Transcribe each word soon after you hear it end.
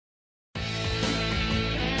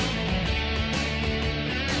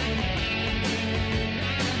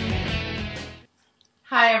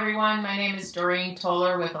Hi everyone, my name is Doreen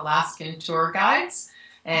Toller with Alaskan Tour Guides,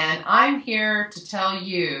 and I'm here to tell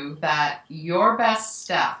you that your best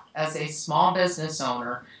step as a small business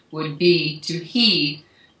owner would be to heed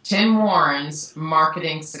Tim Warren's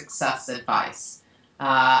marketing success advice.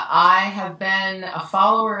 I have been a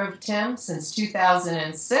follower of Tim since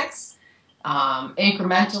 2006,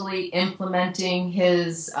 incrementally implementing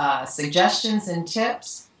his suggestions and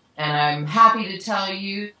tips. And I'm happy to tell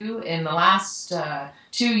you in the last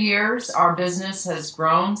 2 years, our business has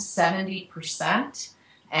grown 70%.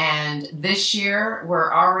 And this year,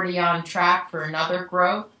 we're already on track for another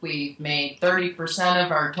growth. We've made 30%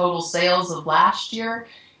 of our total sales of last year.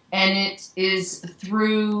 And it is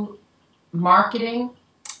through marketing,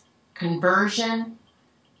 conversion,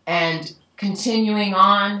 and continuing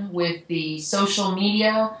on with the social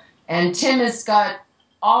media. And Tim has got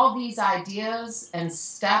all these ideas and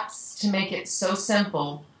steps to make it so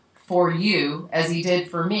simple for you as he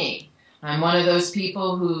did for me. I'm one of those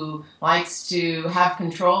people who likes to have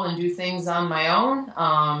control and do things on my own,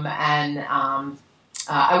 I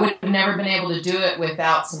would have never been able to do it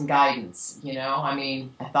without some guidance, you know. I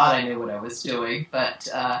mean, I thought I knew what I was doing, but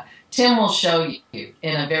Tim will show you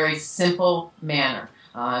in a very simple manner.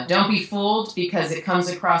 Don't be fooled because it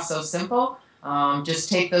comes across so simple. Just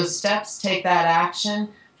take those steps, take that action,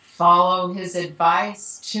 follow his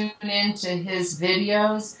advice, tune into his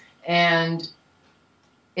videos, and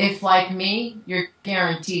if, like me, you're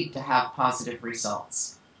guaranteed to have positive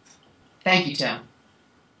results. Thank you, Tim.